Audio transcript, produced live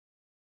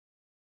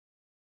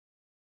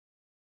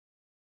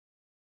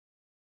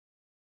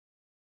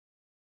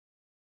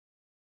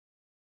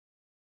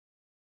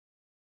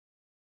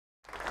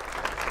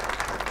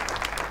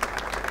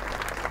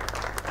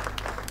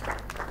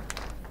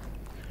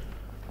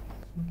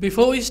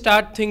Before we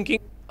start thinking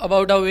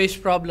about our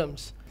waste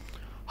problems,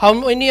 how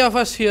many of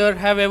us here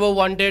have ever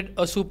wanted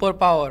a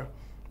superpower?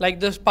 Like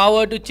this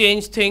power to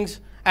change things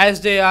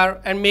as they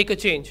are and make a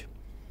change.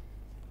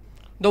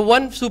 The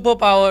one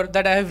superpower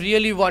that I have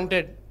really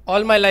wanted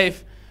all my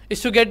life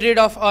is to get rid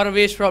of our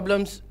waste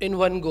problems in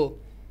one go.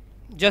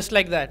 Just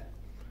like that.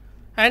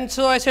 And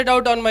so I set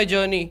out on my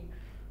journey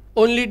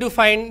only to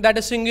find that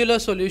a singular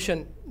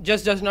solution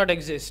just does not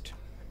exist.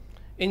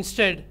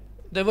 Instead,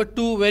 there were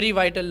two very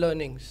vital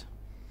learnings.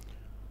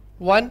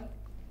 One,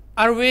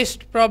 our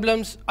waste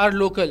problems are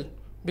local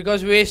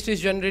because waste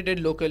is generated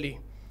locally.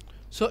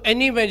 So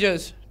any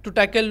measures to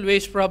tackle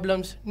waste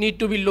problems need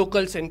to be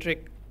local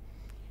centric,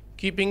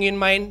 keeping in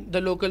mind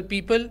the local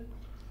people,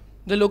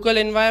 the local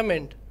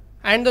environment,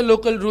 and the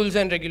local rules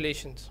and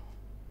regulations.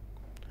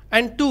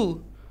 And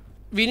two,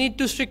 we need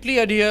to strictly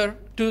adhere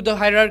to the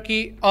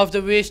hierarchy of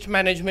the waste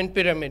management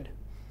pyramid.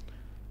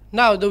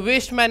 Now, the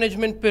waste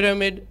management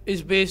pyramid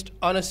is based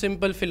on a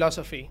simple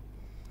philosophy.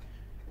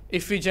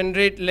 If we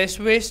generate less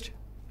waste,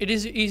 it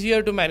is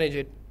easier to manage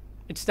it.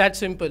 It's that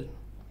simple.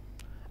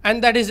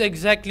 And that is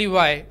exactly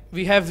why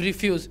we have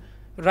refuse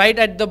right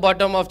at the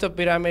bottom of the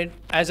pyramid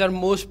as our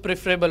most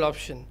preferable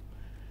option.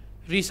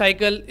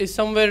 Recycle is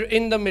somewhere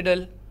in the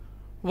middle,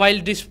 while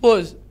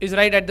dispose is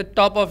right at the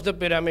top of the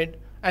pyramid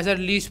as our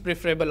least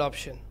preferable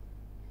option.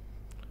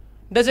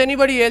 Does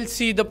anybody else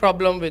see the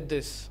problem with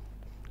this?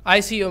 I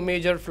see a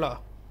major flaw.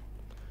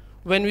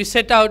 When we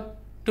set out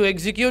to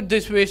execute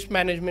this waste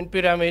management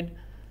pyramid,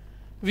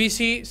 we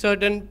see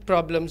certain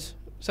problems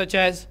such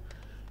as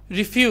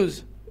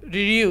refuse,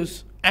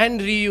 reuse, and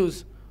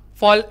reuse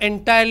fall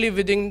entirely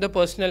within the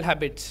personal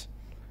habits.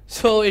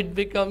 So it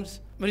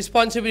becomes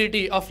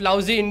responsibility of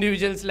lousy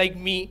individuals like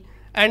me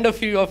and a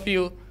few of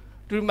you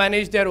to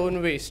manage their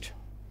own waste.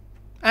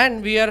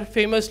 And we are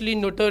famously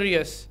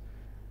notorious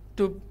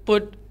to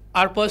put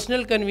our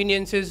personal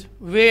conveniences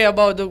way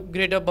above the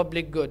greater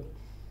public good.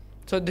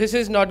 So this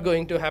is not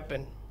going to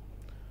happen.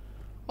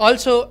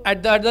 Also,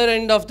 at the other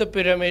end of the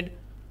pyramid,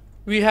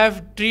 we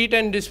have treat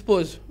and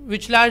dispose,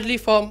 which largely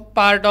form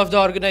part of the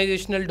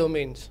organizational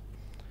domains.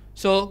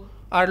 So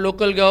our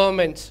local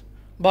governments,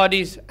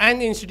 bodies,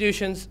 and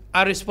institutions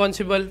are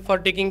responsible for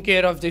taking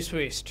care of this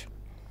waste.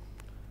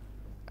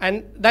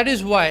 And that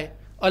is why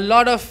a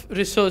lot of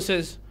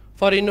resources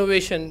for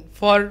innovation,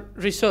 for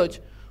research,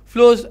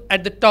 flows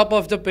at the top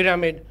of the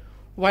pyramid,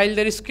 while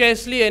there is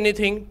scarcely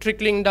anything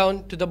trickling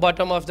down to the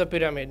bottom of the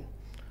pyramid,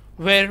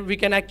 where we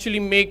can actually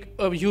make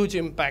a huge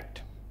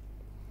impact.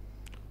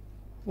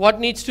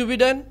 What needs to be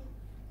done?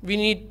 We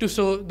need to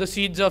sow the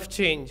seeds of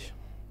change.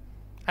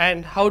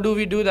 And how do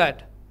we do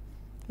that?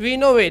 We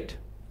innovate,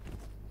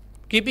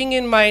 keeping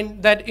in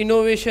mind that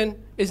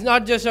innovation is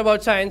not just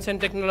about science and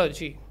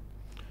technology.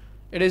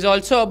 It is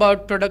also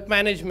about product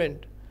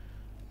management,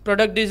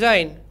 product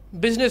design,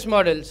 business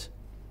models,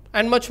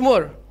 and much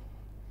more.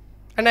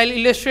 And I'll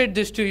illustrate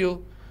this to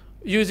you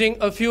using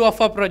a few of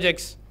our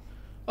projects,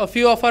 a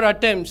few of our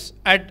attempts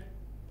at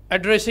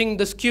addressing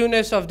the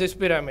skewness of this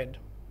pyramid.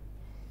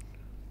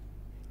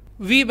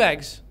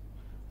 V-bags.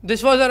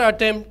 This was our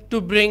attempt to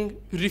bring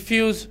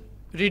refuse,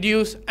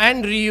 reduce,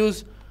 and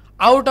reuse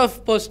out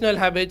of personal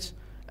habits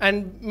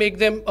and make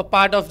them a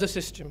part of the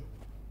system.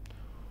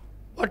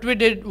 What we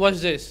did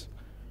was this.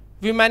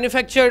 We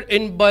manufactured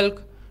in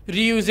bulk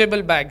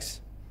reusable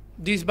bags.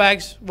 These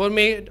bags were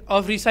made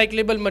of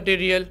recyclable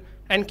material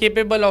and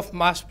capable of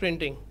mass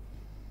printing.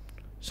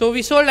 So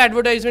we sold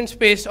advertisement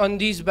space on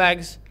these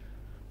bags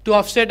to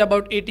offset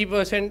about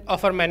 80%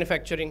 of our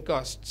manufacturing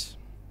costs.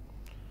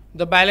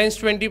 The balance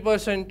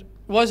 20%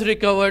 was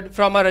recovered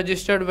from our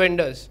registered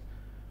vendors.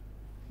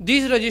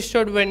 These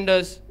registered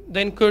vendors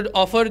then could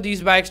offer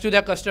these bags to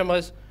their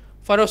customers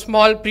for a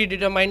small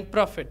predetermined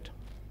profit.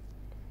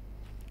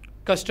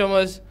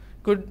 Customers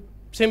could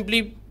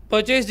simply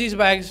purchase these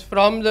bags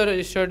from the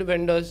registered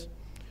vendors,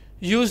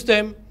 use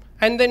them,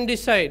 and then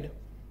decide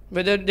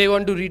whether they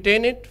want to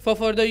retain it for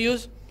further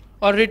use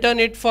or return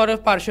it for a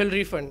partial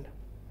refund.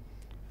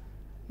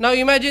 Now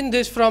imagine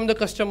this from the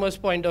customer's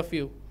point of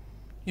view.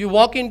 You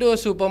walk into a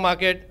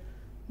supermarket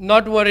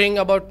not worrying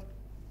about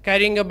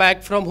carrying a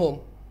bag from home.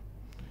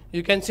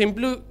 You can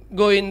simply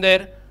go in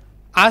there,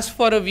 ask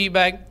for a V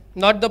bag,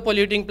 not the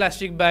polluting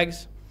plastic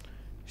bags,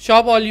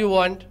 shop all you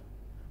want,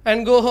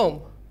 and go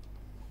home.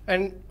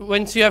 And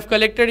once you have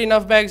collected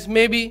enough bags,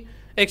 maybe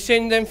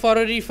exchange them for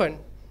a refund.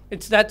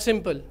 It's that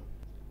simple.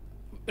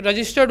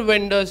 Registered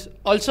vendors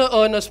also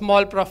earn a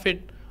small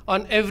profit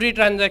on every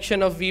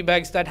transaction of V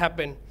bags that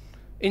happen,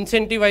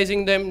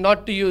 incentivizing them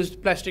not to use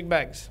plastic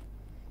bags.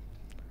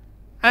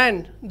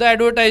 And the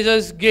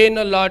advertisers gain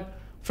a lot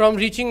from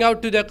reaching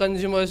out to their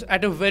consumers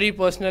at a very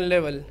personal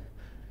level.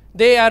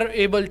 They are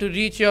able to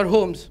reach your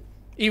homes,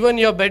 even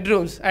your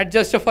bedrooms, at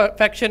just a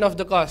fraction of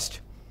the cost.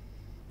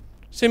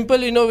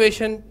 Simple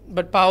innovation,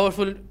 but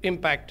powerful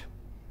impact.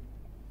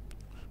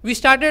 We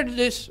started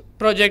this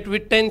project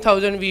with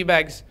 10,000 V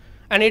bags,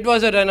 and it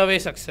was a runaway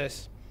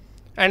success.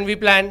 And we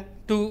plan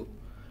to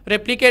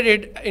replicate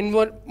it in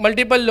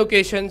multiple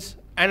locations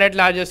and at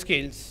larger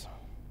scales.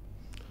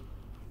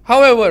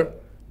 However,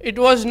 it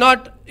was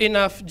not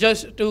enough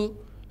just to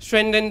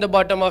strengthen the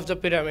bottom of the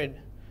pyramid.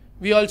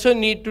 We also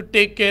need to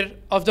take care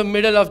of the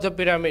middle of the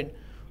pyramid,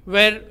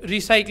 where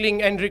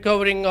recycling and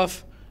recovering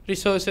of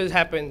resources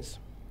happens.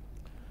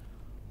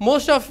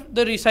 Most of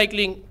the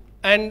recycling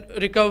and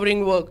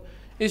recovering work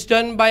is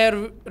done by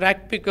our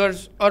rack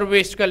pickers or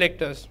waste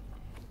collectors.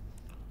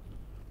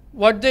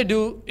 What they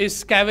do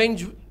is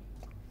scavenge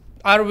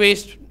our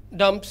waste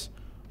dumps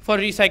for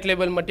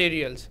recyclable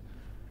materials,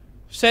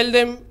 sell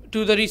them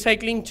to the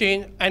recycling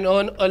chain and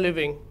earn a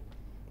living.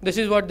 This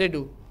is what they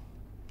do.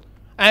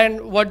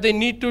 And what they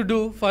need to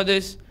do for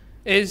this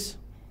is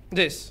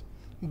this: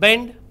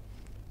 bend,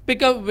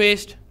 pick up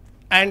waste,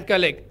 and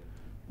collect.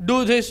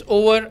 Do this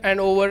over and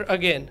over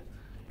again.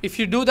 If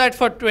you do that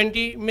for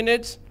 20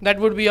 minutes, that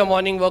would be a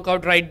morning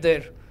workout right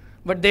there.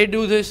 But they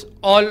do this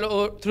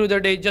all through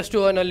the day just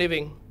to earn a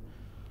living.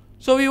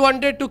 So we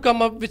wanted to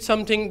come up with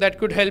something that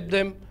could help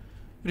them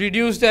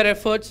reduce their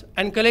efforts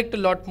and collect a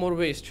lot more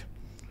waste.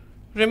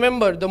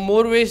 Remember, the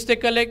more waste they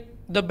collect,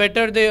 the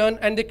better they earn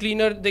and the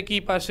cleaner they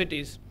keep our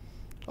cities.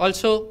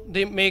 Also,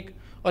 they make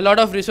a lot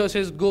of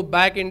resources go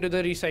back into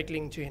the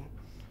recycling chain.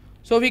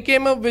 So we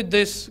came up with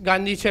this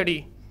Gandhi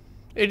Chadi.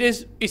 It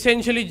is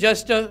essentially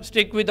just a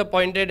stick with a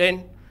pointed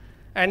end,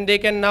 and they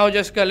can now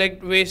just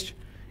collect waste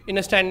in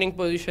a standing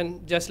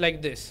position just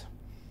like this.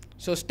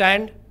 So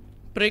stand,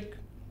 prick,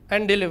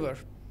 and deliver.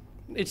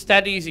 It's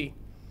that easy.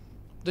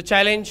 The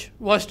challenge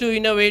was to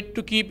innovate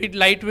to keep it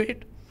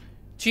lightweight,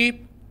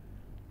 cheap,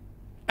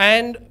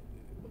 and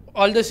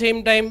all the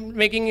same time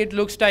making it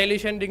look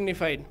stylish and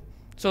dignified.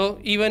 So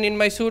even in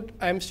my suit,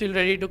 I'm still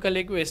ready to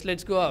collect waste.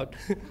 Let's go out.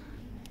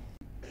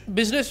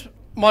 Business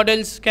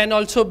models can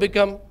also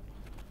become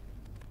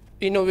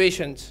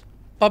innovations.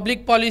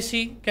 Public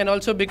policy can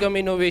also become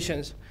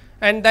innovations.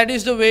 And that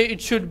is the way it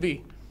should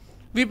be.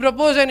 We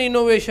propose an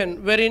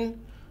innovation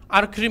wherein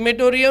our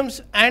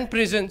crematoriums and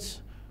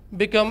prisons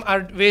become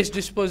our waste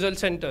disposal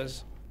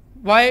centers.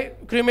 Why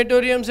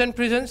crematoriums and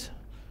prisons?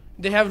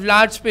 They have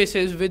large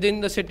spaces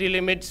within the city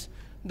limits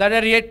that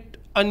are yet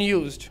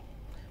unused.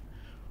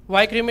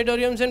 Why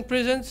crematoriums and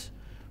prisons?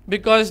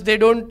 Because they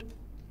don't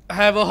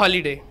have a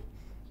holiday.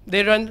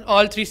 They run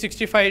all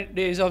 365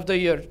 days of the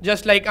year,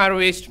 just like our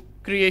waste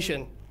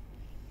creation.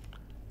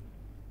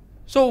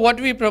 So what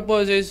we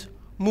propose is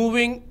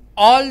moving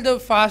all the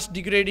fast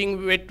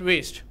degrading wet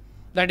waste,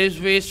 that is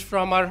waste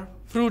from our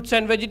fruits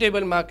and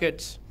vegetable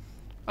markets,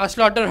 our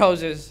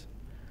slaughterhouses,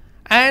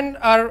 and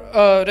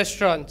our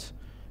restaurants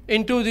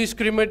into these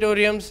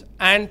crematoriums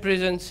and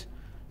prisons.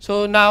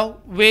 So now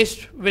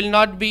waste will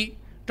not be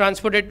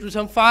transported to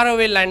some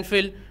faraway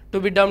landfill to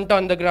be dumped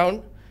on the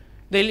ground.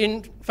 They'll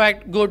in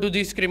fact go to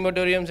these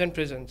crematoriums and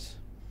prisons.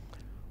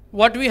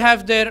 What we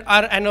have there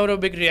are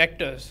anaerobic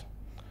reactors.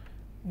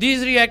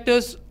 These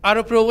reactors are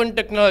a proven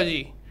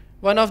technology,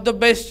 one of the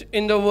best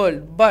in the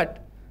world,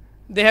 but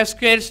they have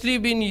scarcely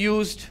been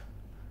used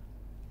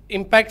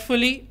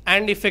impactfully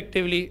and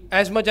effectively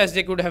as much as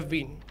they could have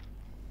been.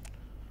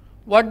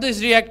 What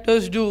these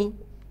reactors do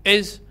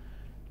is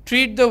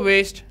treat the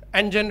waste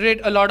and generate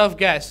a lot of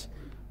gas.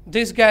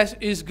 This gas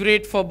is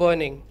great for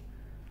burning.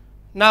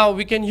 Now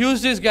we can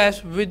use this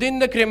gas within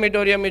the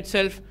crematorium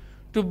itself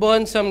to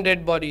burn some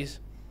dead bodies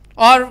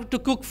or to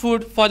cook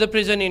food for the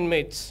prison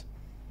inmates.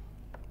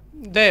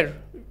 There,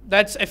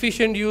 that's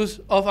efficient use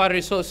of our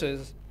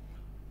resources.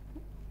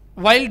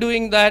 While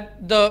doing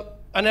that, the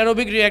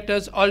anaerobic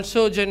reactors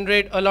also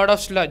generate a lot of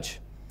sludge,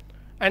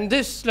 and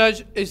this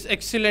sludge is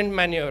excellent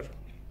manure.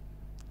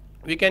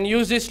 We can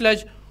use this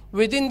sludge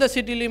within the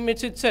city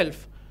limits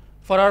itself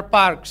for our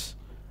parks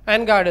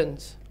and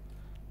gardens.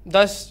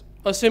 Thus,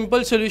 a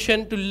simple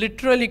solution to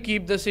literally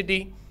keep the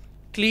city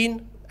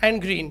clean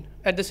and green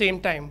at the same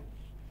time.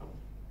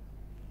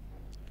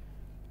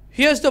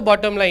 Here's the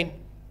bottom line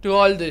to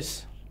all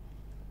this.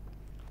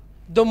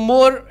 The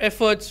more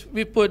efforts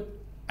we put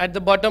at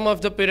the bottom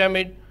of the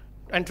pyramid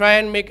and try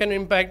and make an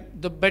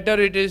impact, the better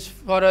it is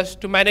for us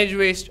to manage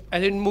waste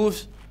as it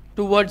moves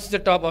towards the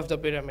top of the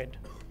pyramid.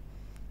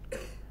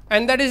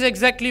 And that is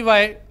exactly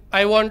why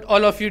I want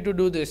all of you to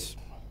do this.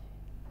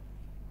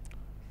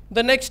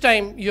 The next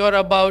time you are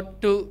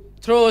about to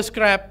throw a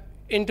scrap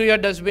into your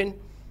dustbin,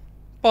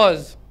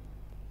 pause.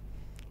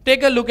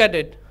 Take a look at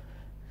it.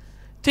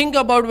 Think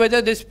about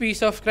whether this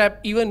piece of scrap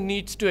even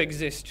needs to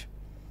exist.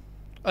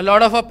 A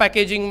lot of our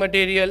packaging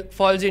material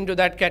falls into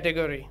that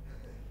category.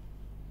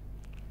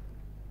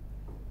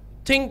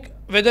 Think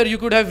whether you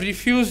could have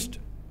refused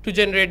to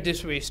generate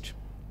this waste.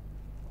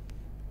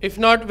 If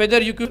not,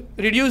 whether you could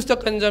reduce the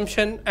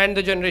consumption and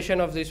the generation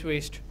of this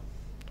waste,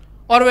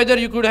 or whether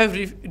you could have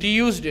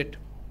reused it.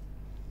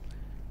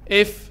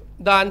 If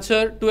the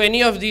answer to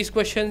any of these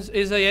questions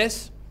is a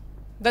yes,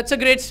 that's a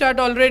great start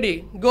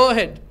already. Go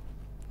ahead,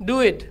 do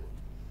it.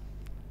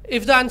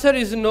 If the answer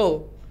is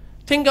no,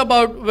 think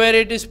about where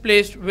it is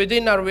placed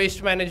within our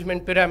waste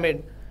management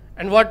pyramid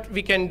and what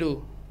we can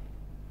do.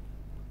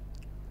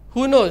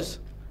 Who knows,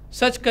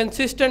 such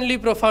consistently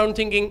profound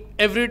thinking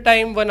every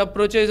time one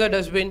approaches a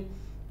dustbin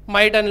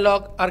might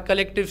unlock our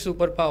collective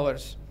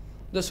superpowers.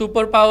 the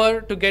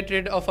superpower to get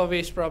rid of our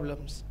waste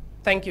problems.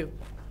 Thank you.